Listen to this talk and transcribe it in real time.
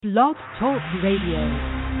Blog Talk Radio.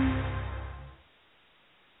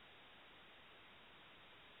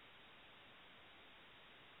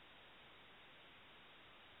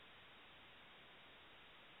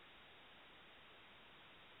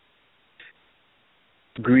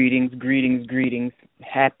 Greetings, greetings, greetings.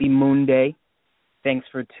 Happy Moon Day. Thanks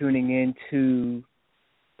for tuning in to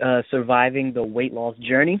Surviving the Weight Loss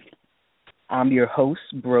Journey. I'm your host,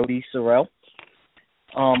 Brody Sorrell.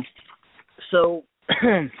 So,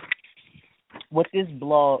 what this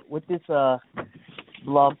blog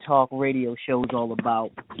talk radio show is all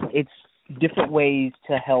about, it's different ways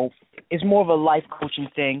to help. It's more of a life coaching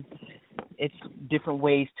thing. It's different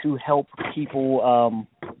ways to help people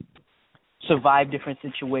survive different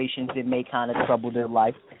situations that may kind of trouble their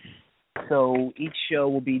life. So each show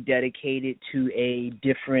will be dedicated to a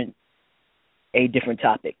different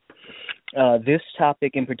topic. This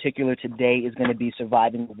topic in particular today is going to be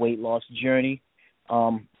surviving the weight loss journey.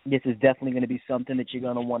 This is definitely going to be something that you're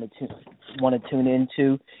going to want to tune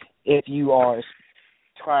into if you are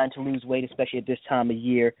trying to lose weight, especially at this time of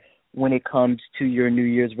year when it comes to your New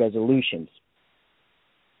Year's resolutions.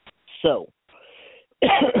 So,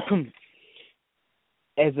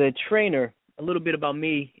 as a trainer, a little bit about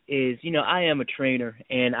me is, I am a trainer,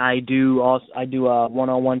 and I do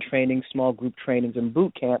one-on-one training, small group trainings, and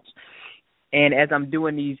boot camps. And as I'm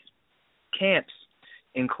doing these camps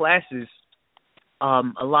and classes,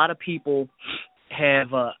 a lot of people have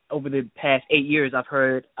over the past 8 years, I've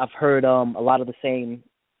heard a lot of the same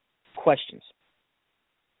questions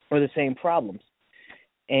or the same problems.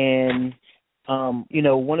 And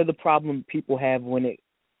one of the problems people have when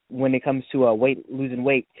it comes to losing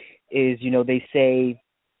weight is, they say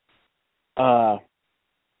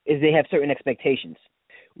is they have certain expectations.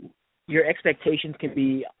 Your expectations can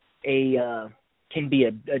be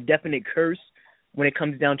a definite curse when it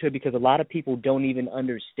comes down to it, because a lot of people don't even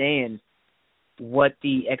understand what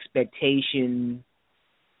the expectation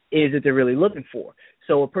is that they're really looking for.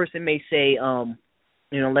 So a person may say,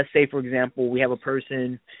 let's say, for example, we have a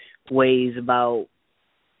person weighs about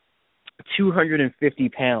 250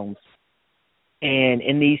 pounds, and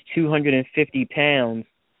in these 250 pounds,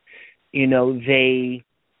 they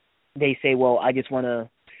say, well, I just want to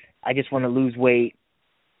lose weight,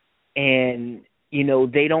 and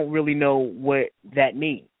they don't really know what that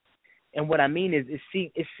means. And what I mean is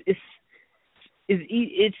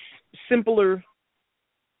it's simpler,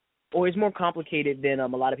 or it's more complicated than a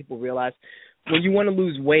lot of people realize. When you want to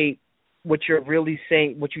lose weight, what you're really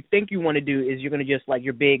saying, what you think you want to do is you're going to just, like,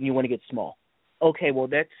 you're big and you want to get small. Okay, well,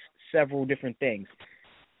 that's several different things.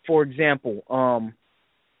 For example,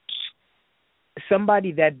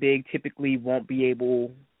 somebody that big typically won't be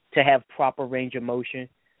able to have proper range of motion,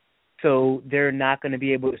 so they're not going to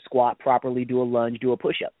be able to squat properly, do a lunge, do a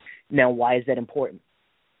push-up. Now, why is that important?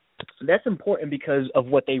 That's important because of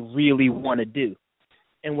what they really want to do.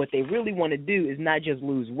 And what they really want to do is not just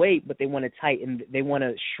lose weight, but they want to tighten, they want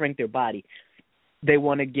to shrink their body. They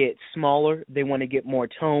want to get smaller. They want to get more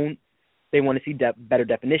tone. They want to see better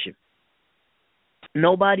definition.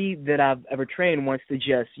 Nobody that I've ever trained wants to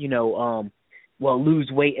just,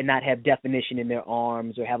 lose weight and not have definition in their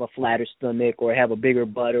arms, or have a flatter stomach, or have a bigger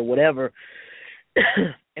butt, or whatever.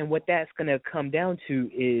 And what that's going to come down to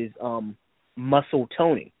is muscle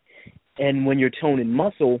toning. And when you're toning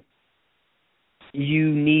muscle, you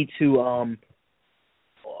need to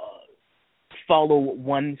follow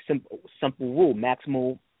one simple rule: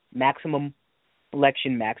 maximum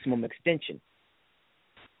flexion, maximum extension.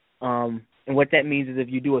 And what that means is if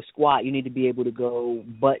you do a squat, you need to be able to go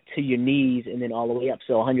butt to your knees and then all the way up.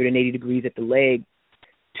 So 180 degrees at the leg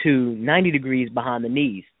to 90 degrees behind the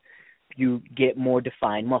knees. You get more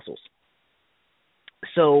defined muscles.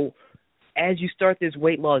 So as you start this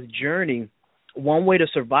weight loss journey, one way to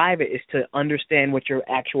survive it is to understand what your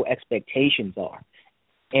actual expectations are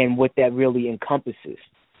and what that really encompasses.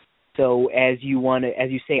 So as you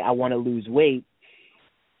say, I want to lose weight,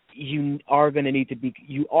 you are going to need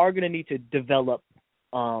to develop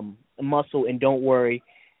muscle. And don't worry,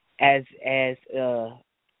 as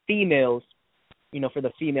females, for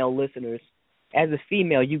the female listeners, as a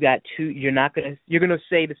female, you're going to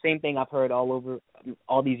say the same thing I've heard all over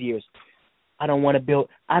all these years. I don't want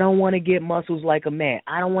to get muscles like a man.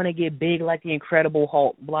 I don't want to get big like the Incredible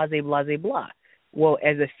Hulk, blah, blah, blah, blah. Well,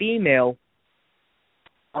 as a female,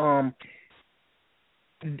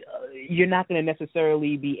 you're not going to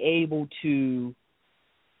necessarily be able to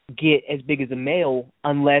get as big as a male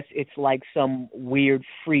unless it's like some weird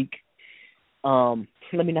freak. Let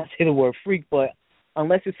me not say the word freak, but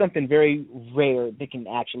unless it's something very rare that can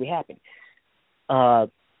actually happen.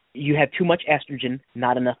 You have too much estrogen,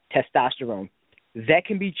 not enough testosterone. That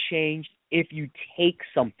can be changed if you take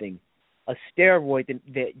something, a steroid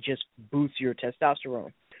that just boosts your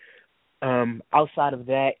testosterone. Outside of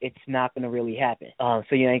that, it's not going to really happen. So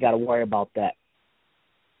you ain't got to worry about that,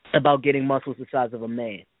 about getting muscles the size of a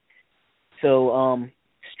man. So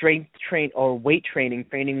strength or weight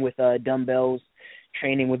training with dumbbells,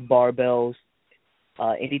 training with barbells,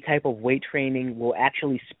 any type of weight training will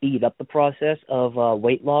actually speed up the process of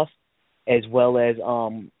weight loss, as well as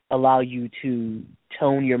allow you to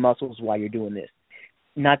tone your muscles while you're doing this.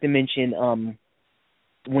 Not to mention,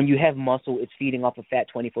 when you have muscle, it's feeding off of fat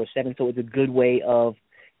 24/7, so it's a good way of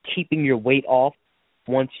keeping your weight off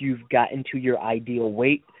once you've gotten to your ideal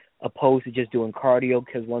weight, opposed to just doing cardio,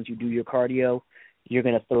 because once you do your cardio, you're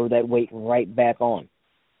going to throw that weight right back on.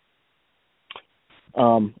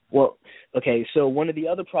 So one of the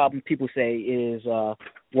other problems people say is,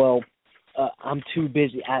 I'm too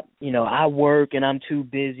busy. I work and I'm too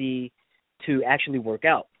busy to actually work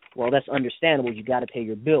out. Well, that's understandable. You got to pay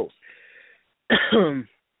your bills.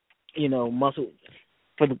 Muscle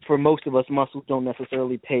for most of us, muscles don't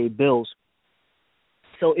necessarily pay bills.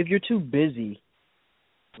 So if you're too busy,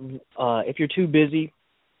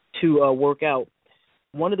 to work out,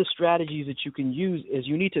 one of the strategies that you can use is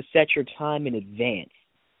you need to set your time in advance.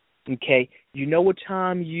 Okay, you know what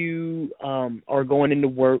time you are going into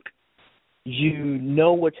work. You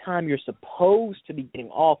know what time you're supposed to be getting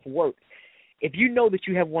off work. If you know that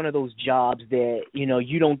you have one of those jobs that,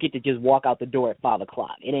 you don't get to just walk out the door at 5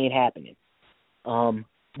 o'clock, it ain't happening.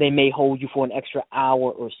 They may hold you for an extra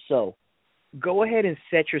hour or so. Go ahead and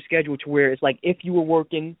set your schedule to where it's like if you were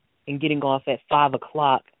working and getting off at 5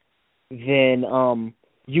 o'clock, then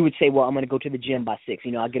you would say, well, I'm going to go to the gym by 6.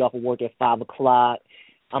 I get off of work at 5 o'clock.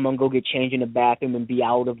 I'm going to go get changed in the bathroom and be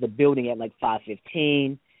out of the building at like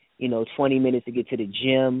 5:15, 20 minutes to get to the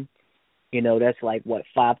gym. That's like,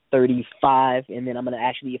 5:35, and then I'm going to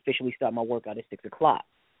actually officially start my workout at 6 o'clock.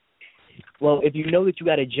 Well, if you know that you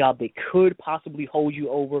got a job that could possibly hold you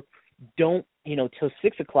over, till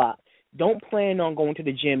 6 o'clock, don't plan on going to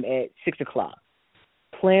the gym at 6 o'clock.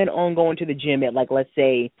 Plan on going to the gym at, let's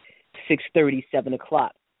say, 6:30, 7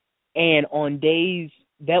 o'clock. And on days,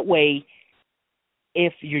 that way,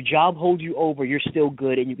 if your job holds you over, you're still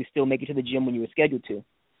good and you can still make it to the gym when you were scheduled to.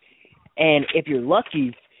 And if you're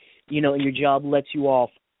lucky, and your job lets you off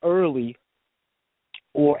early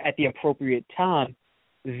or at the appropriate time,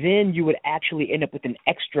 then you would actually end up with an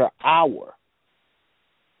extra hour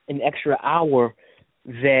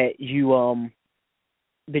that you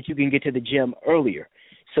can get to the gym earlier.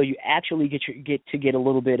 So you actually get a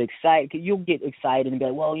little bit excited. You'll get excited and be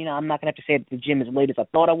like, well, I'm not going to have to stay at the gym as late as I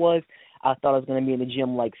thought I was. I thought I was going to be in the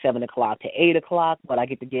gym like 7 o'clock to 8 o'clock, but I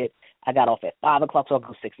got off at 5 o'clock, so I'll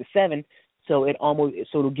go 6 to 7. So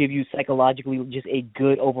it'll give you psychologically just a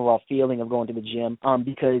good overall feeling of going to the gym,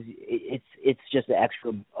 because it's just an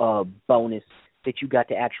extra bonus that you got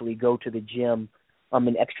to actually go to the gym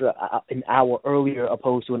an hour earlier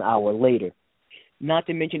opposed to an hour later. Not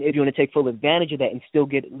to mention, if you want to take full advantage of that and still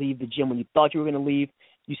leave the gym when you thought you were going to leave,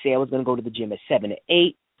 you say I was going to go to the gym at 7 to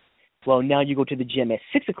 8. Well, now you go to the gym at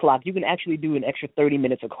 6 o'clock. You can actually do an extra 30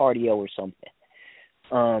 minutes of cardio or something.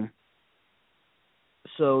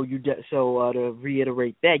 So to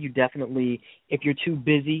reiterate that, you definitely, if you're too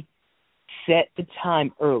busy, set the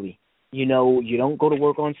time early. You don't go to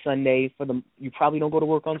work on Sunday. You probably don't go to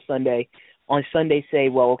work on Sunday. On Sunday, say,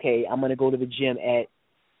 well, okay, I'm going to go to the gym at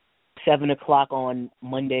 7 o'clock on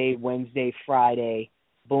Monday, Wednesday, Friday.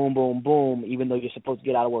 Boom, boom, boom. Even though you're supposed to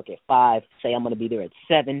get out of work at 5, say I'm going to be there at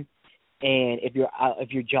 7. And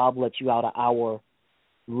if your job lets you out an hour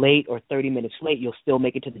late or 30 minutes late, you'll still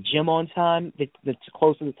make it to the gym on time. That's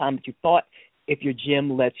close to the time that you thought. If your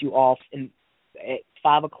gym lets you off at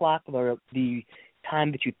 5 o'clock or the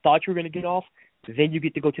time that you thought you were going to get off, then you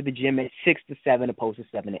get to go to the gym at 6 to 7 opposed to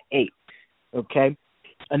 7 to 8. Okay?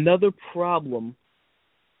 Another problem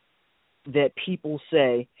that people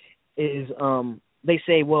say is they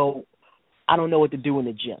say, well, I don't know what to do in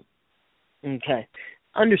the gym. Okay.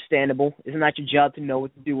 Understandable. It's not your job to know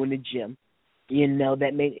what to do in the gym.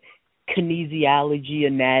 That kinesiology,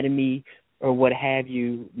 anatomy, or what have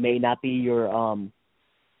you may not be your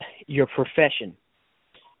profession.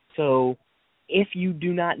 So if you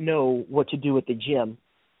do not know what to do at the gym,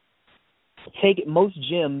 most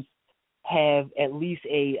gyms have at least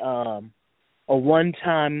a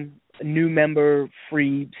one-time new member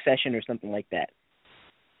free session or something like that.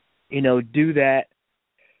 Do that.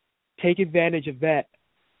 Take advantage of that.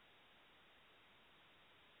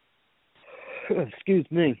 Excuse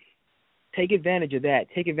me. Take advantage of that.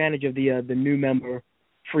 Take advantage of the new member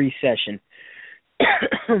free session.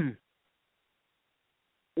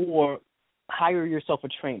 Or hire yourself a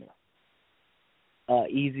trainer.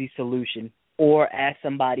 Easy solution. Or ask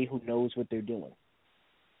somebody who knows what they're doing.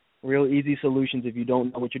 Real easy solutions. If you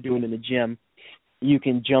don't know what you're doing in the gym, you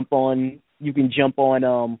can jump on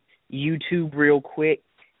YouTube real quick.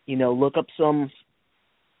 Look up some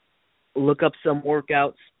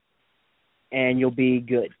workouts, and you'll be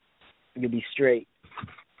good. You'll be straight.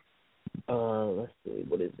 Let's see,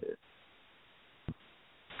 what is this?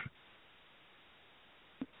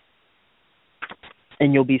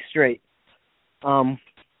 And you'll be straight.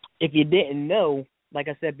 If you didn't know, like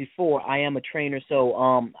I said before, I am a trainer,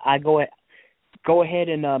 so I go ahead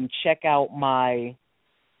and check out my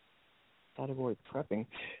prepping.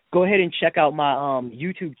 Go ahead and check out my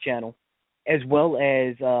YouTube channel, as well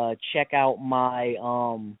as check out my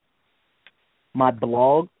my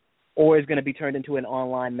blog, or it's going to be turned into an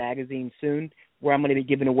online magazine soon, where I'm going to be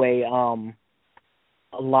giving away a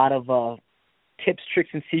lot of tips,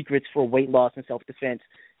 tricks, and secrets for weight loss and self-defense.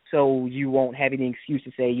 So you won't have any excuse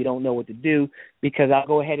to say you don't know what to do, because I'll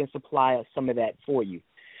go ahead and supply some of that for you.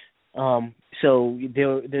 So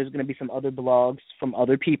there's going to be some other blogs from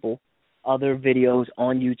other people, other videos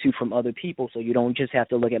on YouTube from other people, so you don't just have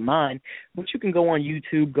to look at mine, but you can go on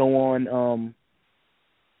YouTube, go on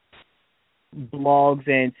blogs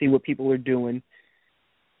and see what people are doing.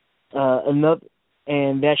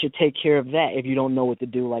 And that should take care of that. If you don't know what to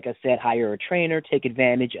do, like I said, hire a trainer, take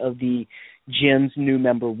advantage of the gym's new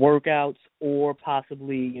member workouts, or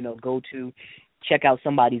possibly, go to check out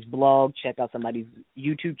somebody's blog, check out somebody's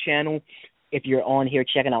YouTube channel. If you're on here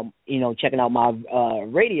checking out my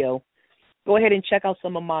radio, go ahead and check out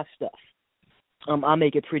some of my stuff. I'll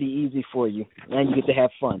make it pretty easy for you, and you get to have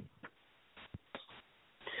fun.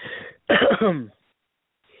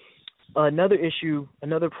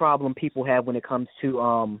 Another problem people have when it comes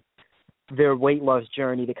to their weight loss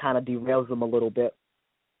journey that kind of derails them a little bit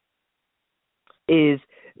is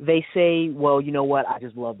they say, well, you know what, I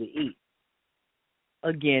just love to eat.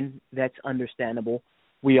 Again, that's understandable.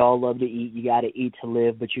 We all love to eat. You got to eat to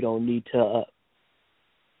live, but you don't need to.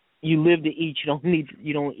 You live to eat.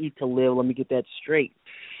 You don't eat to live. Let me get that straight.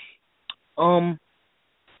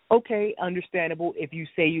 Okay, understandable if you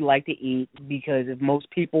say you like to eat, because if most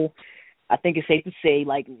people, I think it's safe to say,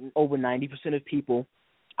 like over 90% of people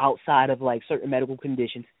outside of like certain medical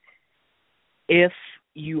conditions, if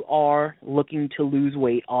you are looking to lose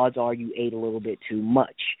weight, odds are you ate a little bit too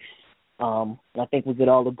much. I think we could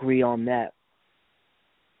all agree on that.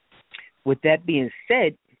 With that being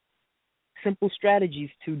said, simple strategies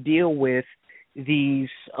to deal with these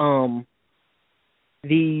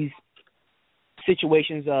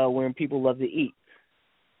situations when people love to eat.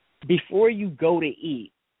 Before you go to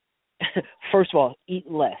eat, first of all,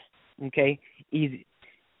 eat less. Okay, easy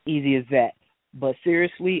as that. But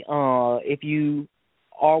seriously, if you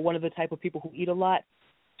are one of the type of people who eat a lot,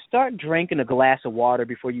 start drinking a glass of water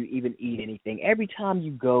before you even eat anything. Every time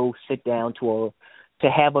you go sit down to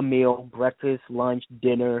have a meal, breakfast, lunch,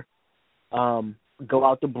 dinner, go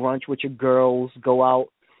out to brunch with your girls, go out,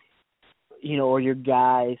 or your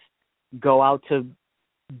guys, go out to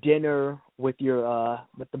dinner with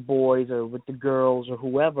with the boys or with the girls or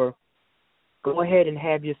whoever, go ahead and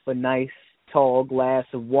have just a nice tall glass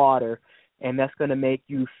of water, and that's going to make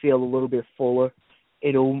you feel a little bit fuller.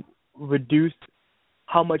 It'll reduce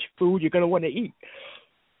how much food you're going to want to eat.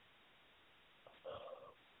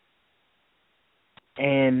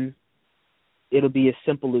 And it'll be as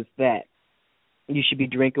simple as that. You should be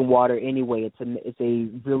drinking water anyway. It's a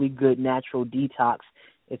really good natural detox.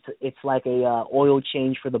 It's like a oil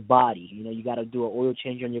change for the body. You got to do an oil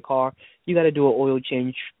change on your car. You got to do an oil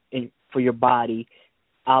change for your body,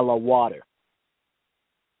 a la water.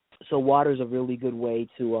 So water is a really good way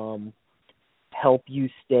to help you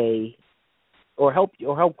stay, or help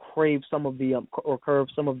crave some of the or curb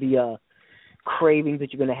some of the cravings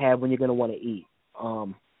that you're going to have when you're going to want to eat.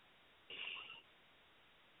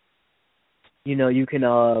 You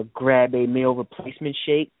can grab a meal replacement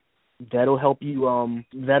shake. That'll help you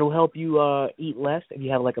eat less. If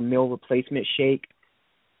you have like a meal replacement shake,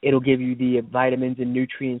 it'll give you the vitamins and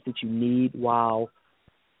nutrients that you need while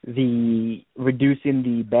reducing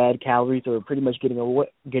the bad calories, or pretty much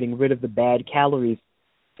getting rid of the bad calories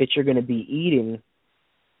that you're going to be eating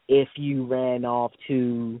if you ran off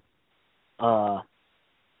to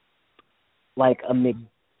like a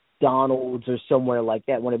McDonald's or somewhere like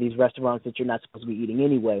that, one of these restaurants that you're not supposed to be eating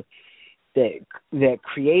anyway, that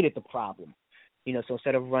created the problem. So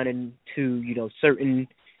instead of running to certain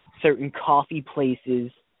coffee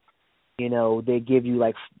places, they give you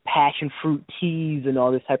like passion fruit teas and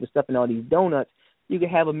all this type of stuff and all these donuts. You can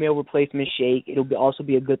have a meal replacement shake. It'll also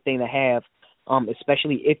be a good thing to have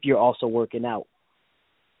especially if you're also working out.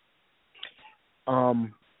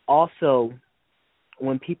 Also,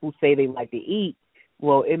 when people say they like to eat,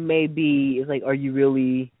 well, it may be, it's like, are you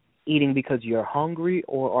really eating because you're hungry,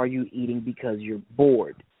 or are you eating because you're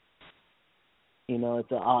bored? You know,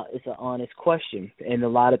 it's an honest question, and a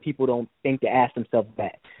lot of people don't think to ask themselves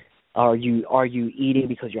that. Are you eating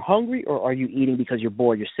because you're hungry, or are you eating because you're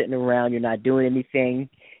bored? You're sitting around, you're not doing anything.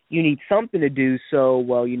 You need something to do, so,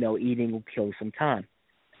 well, eating will kill some time.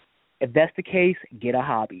 If that's the case, get a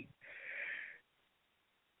hobby.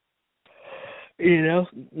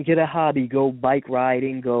 Get a hobby. Go bike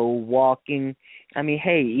riding, go walking. I mean,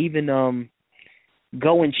 hey, even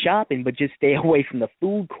going shopping, but just stay away from the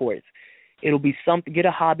food courts. It'll be something. Get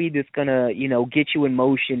a hobby that's gonna, get you in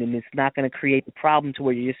motion, and it's not gonna create the problem to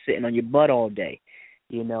where you're just sitting on your butt all day.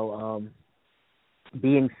 Being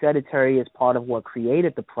sedentary is part of what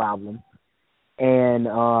created the problem, and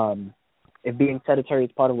if being sedentary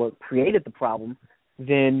is part of what created the problem,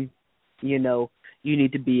 then you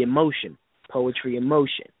need to be in motion. Poetry in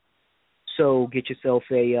motion. So get yourself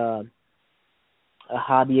a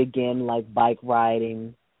hobby again, like bike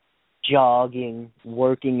riding, jogging,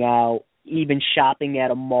 working out, even shopping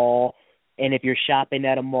at a mall. And if you're shopping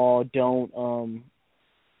at a mall, don't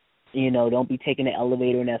be taking the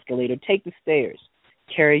elevator and escalator. Take the stairs.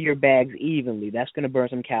 Carry your bags evenly. That's going to burn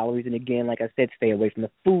some calories. And again, like I said, stay away from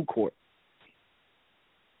the food court.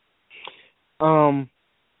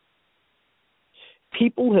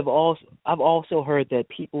 I've also heard that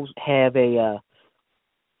people have a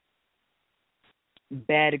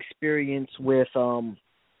bad experience with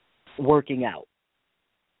working out.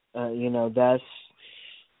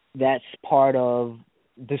 That's part of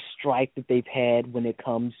the strife that they've had when it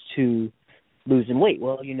comes to losing weight.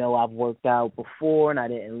 Well, I've worked out before and I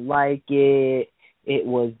didn't like it. It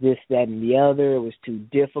was this, that, and the other. It was too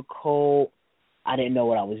difficult. I didn't know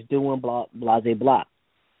what I was doing, blah, blah, blah, blah.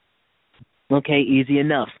 Okay, easy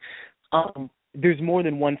enough. There's more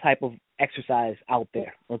than one type of exercise out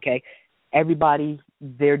there, okay? Everybody,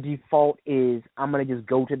 their default is, I'm going to just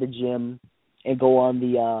go to the gym and go on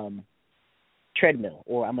the treadmill,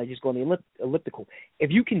 or I'm going to just go on the elliptical.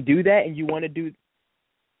 If you can do that and you want to do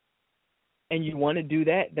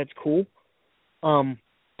that, that's cool.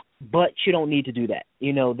 But you don't need to do that.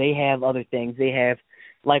 They have other things. They have,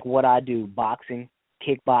 like what I do, boxing,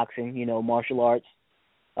 kickboxing, martial arts,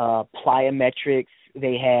 plyometrics.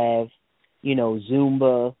 They have,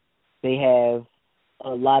 Zumba. They have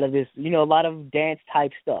a lot of this, a lot of dance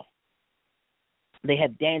type stuff. They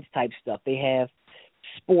have dance type stuff. They have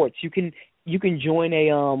sports. You can join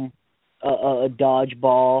a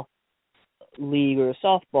dodgeball league or a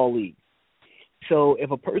softball league. So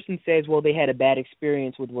if a person says, well, they had a bad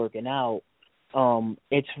experience with working out,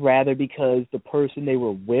 it's rather because the person they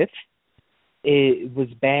were with, it was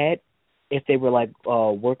bad, if they were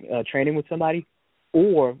training with somebody,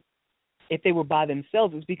 or if they were by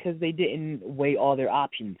themselves, it's because they didn't weigh all their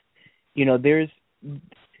options. There's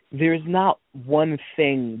not one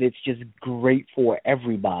thing that's just great for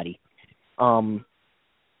everybody.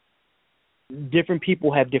 Different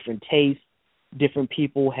people have different tastes. Different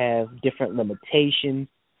people have different limitations,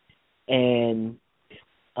 and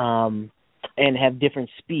have different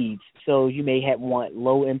speeds. So you may want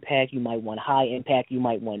low impact, you might want high impact, you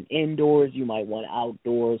might want indoors, you might want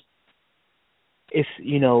outdoors. It's,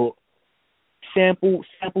 sample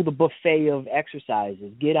the buffet of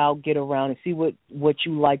exercises. Get out, get around, and see what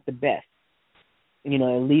you like the best. At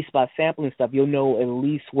least by sampling stuff, you'll know at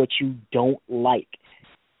least what you don't like.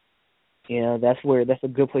 That's a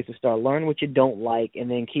good place to start. Learn what you don't like, and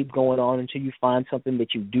then keep going on until you find something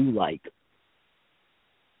that you do like.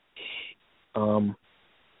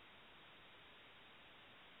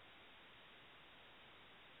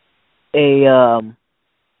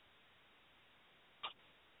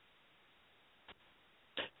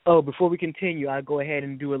 Before we continue, I'll go ahead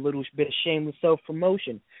and do a little bit of shameless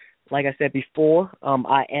self-promotion. Like I said before,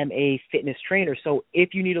 I am a fitness trainer, so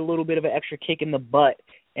if you need a little bit of an extra kick in the butt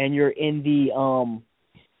and you're in the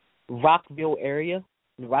Rockville,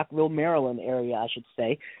 Maryland area, I should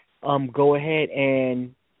say, go ahead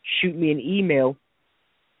and shoot me an email.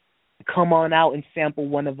 Come on out and sample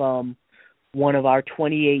one of our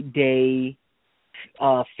 28-day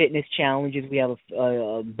fitness challenges. We have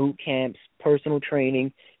a boot camps, personal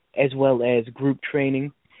training, as well as group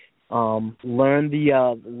training.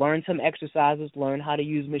 Learn some exercises, learn how to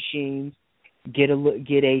use machines, get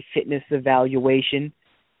a fitness evaluation,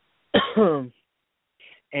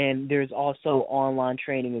 and there's also online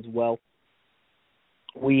training as well.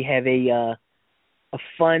 We have a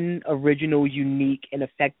fun, original, unique, and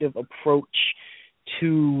effective approach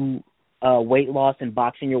to weight loss and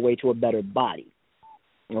boxing your way to a better body.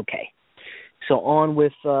 Okay. So on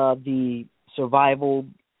with the survival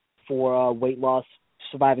for weight loss,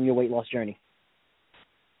 surviving your weight loss journey.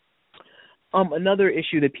 Another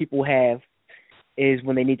issue that people have is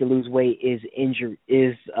when they need to lose weight is injury.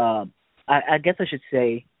 I guess I should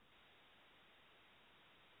say.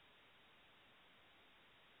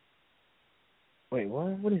 Wait,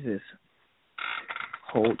 what? What is this?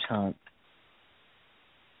 Hold time.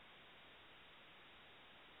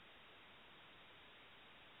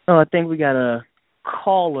 Oh, I think we got a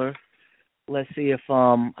caller. Let's see if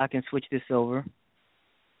I can switch this over.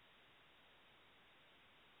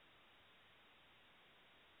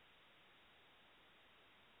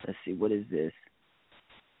 Let's see, what is this?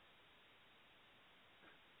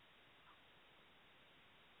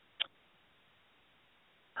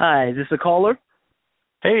 Hi, is this a caller?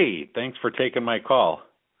 Hey, thanks for taking my call.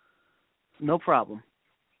 No problem.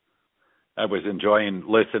 I was enjoying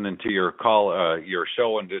listening to your call, your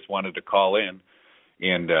show, and just wanted to call in.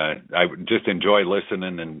 And I just enjoy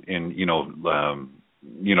listening and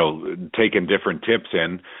taking different tips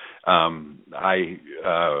in. I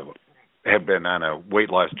have been on a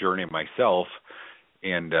weight loss journey myself,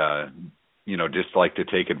 and just like to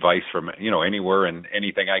take advice from anywhere and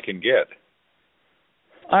anything I can get.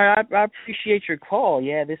 All right, I appreciate your call.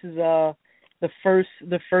 Yeah, this is the first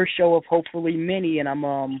show of hopefully many, and I'm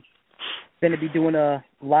going to be doing a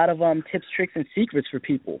lot of tips, tricks, and secrets for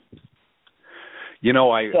people.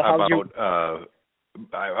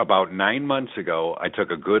 About 9 months ago, I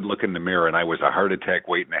took a good look in the mirror, and I was a heart attack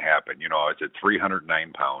waiting to happen. I was at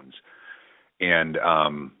 309 pounds, and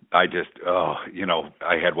I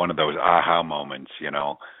had one of those aha moments,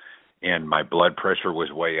 and my blood pressure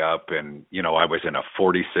was way up, and I was in a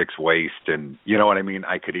 46 waist, and you know what I mean.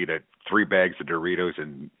 I could eat 3 bags of Doritos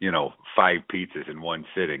and 5 pizzas in one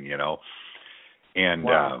sitting, and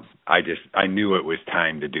wow. I knew it was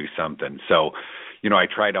time to do something. So, I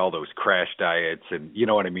tried all those crash diets, and you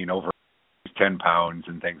know what I mean, over 10 pounds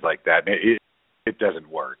and things like that. It doesn't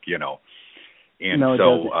work, And no, it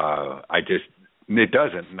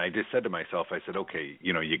doesn't. And I just said to myself, I said, okay,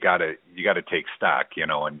 you gotta take stock,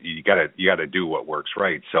 and you gotta do what works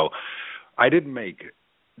right. So I didn't make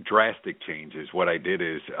drastic changes. What I did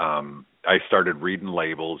is I started reading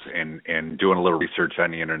labels and doing a little research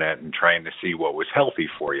on the internet and trying to see what was healthy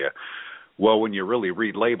for you. Well, when you really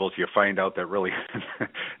read labels, you find out that really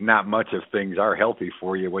not much of things are healthy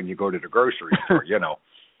for you when you go to the grocery store,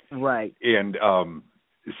 Right. And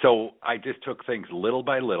so I just took things little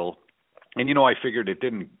by little. And, I figured it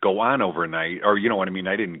didn't go on overnight, or,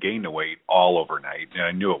 I didn't gain the weight all overnight, and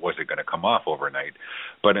I knew it wasn't going to come off overnight.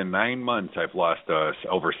 But in 9 months, I've lost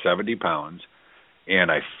over 70 pounds, and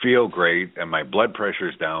I feel great, and my blood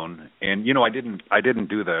pressure's down. And, I didn't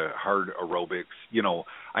do the hard aerobics.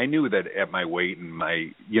 I knew that at my weight and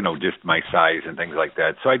my, just my size and things like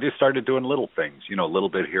that. So I just started doing little things, a little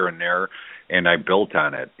bit here and there, and I built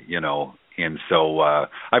on it, And so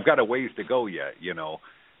I've got a ways to go yet,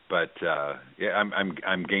 But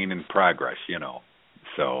I'm gaining progress,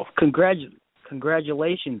 So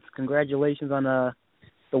congratulations on the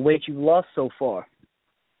weight you've lost so far.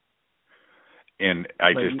 And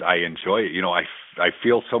I enjoy it. I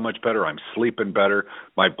feel so much better. I'm sleeping better.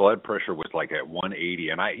 My blood pressure was like at 180,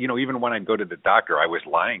 and even when I go to the doctor, I was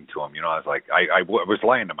lying to him. I was like I was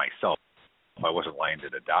lying to myself. I wasn't lying to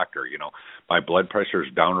the doctor. My blood pressure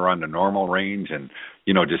is down around the normal range, and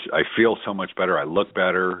just I feel so much better. I look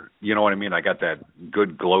better. You know what I mean? I got that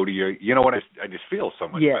good glow to you. You know what? I just feel so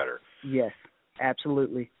much better. Yes,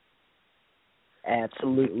 absolutely.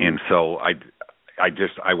 And so I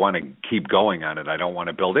want to keep going on it. I don't want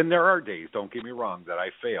to build. And there are days, don't get me wrong, that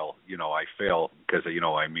I fail. I fail because I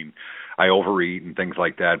overeat and things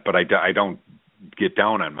like that. But I don't get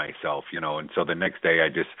down on myself, and so the next day I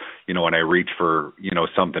just, when I reach for,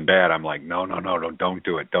 something bad, I'm like, no, don't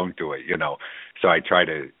do it. So I try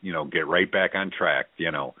to, get right back on track,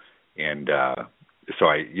 and so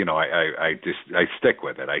I stick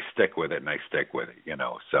with it. I stick with it.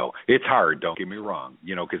 So it's hard, don't get me wrong,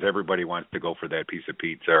 because everybody wants to go for that piece of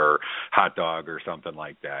pizza or hot dog or something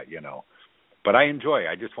like that, But I enjoy.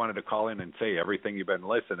 I just wanted to call in and say everything you've been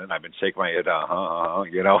listening. I've been shaking my head,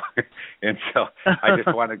 And so I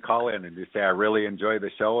just wanted to call in and just say I really enjoy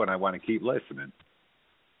the show and I want to keep listening.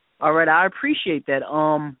 All right, I appreciate that.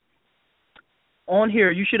 On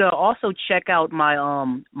here, you should also check out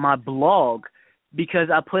my blog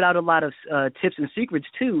because I put out a lot of tips and secrets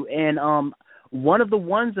too. And one of the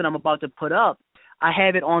ones that I'm about to put up, I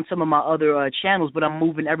have it on some of my other channels, but I'm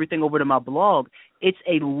moving everything over to my blog. It's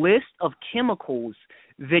a list of chemicals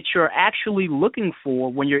that you're actually looking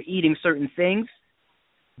for when you're eating certain things,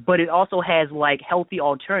 but it also has like healthy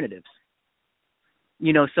alternatives.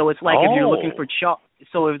 So it's like if you're looking for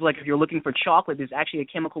if you're looking for chocolate, there's actually a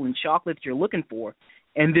chemical in chocolate that you're looking for,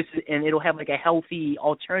 and it'll have like a healthy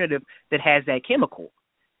alternative that has that chemical.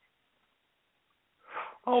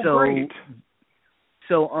 Oh, great.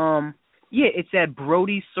 So it's at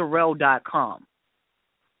BrodySorrell.com.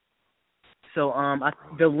 So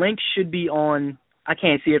the link should be on. I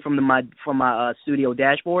can't see it from my studio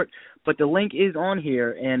dashboard, but the link is on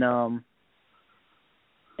here, and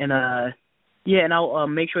I'll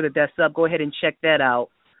make sure that that's up. Go ahead and check that out,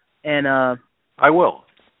 and I will.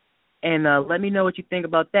 And let me know what you think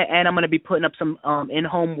about that. And I'm going to be putting up some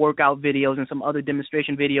in-home workout videos and some other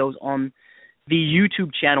demonstration videos on the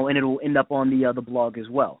YouTube channel, and it'll end up on the blog as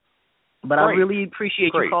well. But great. I really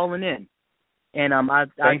appreciate you calling in. And I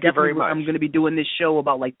definitely I'm going to be doing this show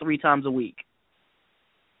about like 3 times a week.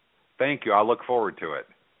 Thank you. I'll look forward to it.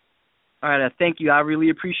 All right. Thank you. I really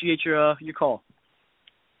appreciate your call.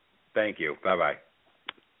 Thank you. Bye-bye.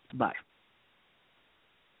 Bye.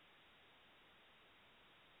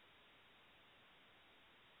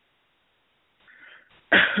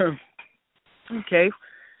 Okay.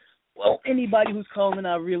 Well, anybody who's calling,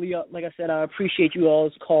 I really, like I said, I appreciate you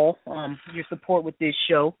all's call, your support with this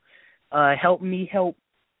show. Help me help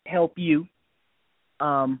you.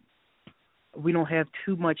 We don't have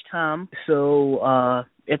too much time, so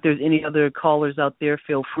if there's any other callers out there,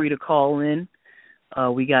 feel free to call in.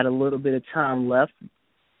 We got a little bit of time left.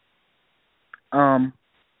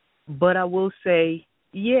 But I will say,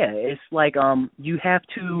 it's like you have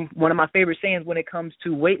to, one of my favorite sayings when it comes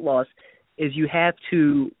to weight loss is you have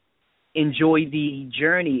to enjoy the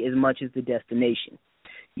journey as much as the destination.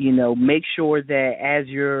 Make sure that as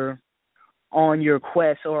you're on your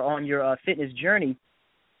quest or on your fitness journey,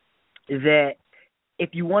 that if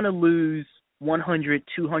you want to lose 100,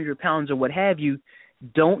 200 pounds or what have you,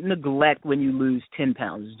 don't neglect when you lose 10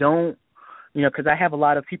 pounds. Don't, because I have a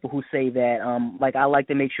lot of people who say that, I like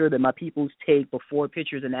to make sure that my peoples take before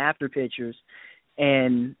pictures and after pictures,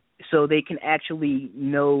 and so they can actually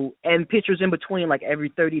know, and pictures in between, like every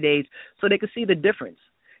 30 days, so they can see the difference.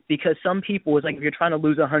 Because some people, it's like if you're trying to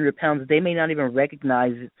lose 100 pounds, they may not even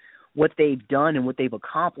recognize what they've done and what they've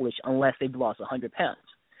accomplished unless they've lost 100 pounds.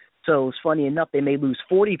 So it's funny enough, they may lose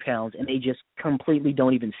 40 pounds and they just completely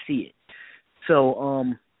don't even see it. So,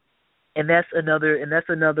 and that's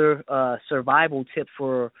another survival tip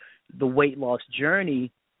for the weight loss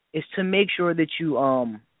journey, is to make sure that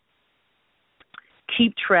you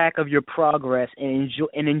keep track of your progress and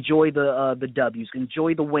enjoy the W's,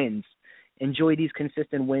 enjoy the wins, enjoy these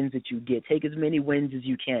consistent wins that you get. Take as many wins as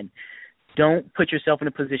you can. Don't put yourself in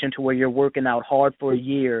a position to where you're working out hard for a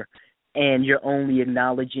year and you're only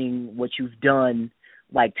acknowledging what you've done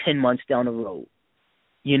like 10 months down the road.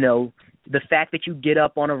 The fact that you get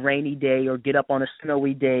up on a rainy day or get up on a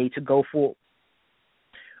snowy day to go for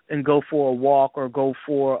a walk or go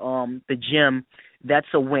for the gym,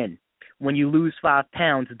 that's a win. When you lose 5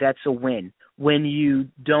 pounds, that's a win. When you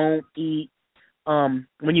don't eat,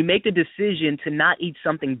 when you make the decision to not eat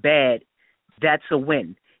something bad, that's a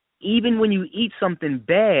win. Even when you eat something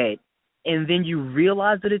bad and then you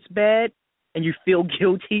realize that it's bad and you feel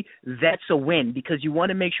guilty, that's a win, because you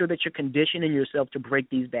want to make sure that you're conditioning yourself to break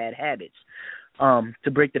these bad habits,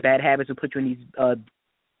 to break the bad habits and put you in these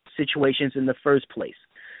situations in the first place.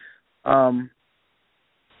 I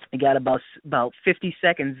got about 50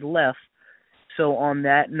 seconds left. So on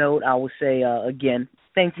that note, I will say again,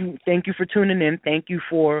 thank you for tuning in. Thank you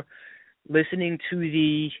for listening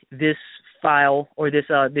to this file or this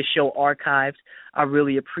show archived. I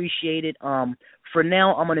really appreciate it. For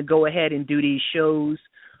now, I'm going to go ahead and do these shows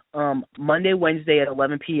Monday, Wednesday at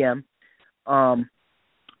 11 p.m.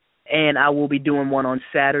 And I will be doing one on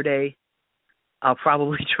Saturday. I'll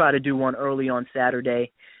probably try to do one early on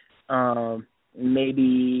Saturday,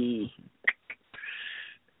 maybe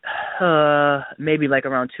like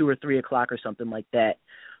around 2 or 3 o'clock or something like that.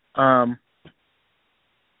 Got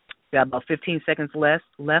about 15 seconds left.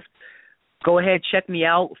 Go ahead, check me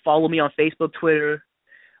out. Follow me on Facebook, Twitter.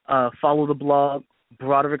 Follow the blog,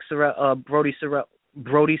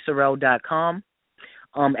 BrodySorrell.com.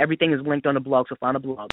 Everything is linked on the blog, so find the blog.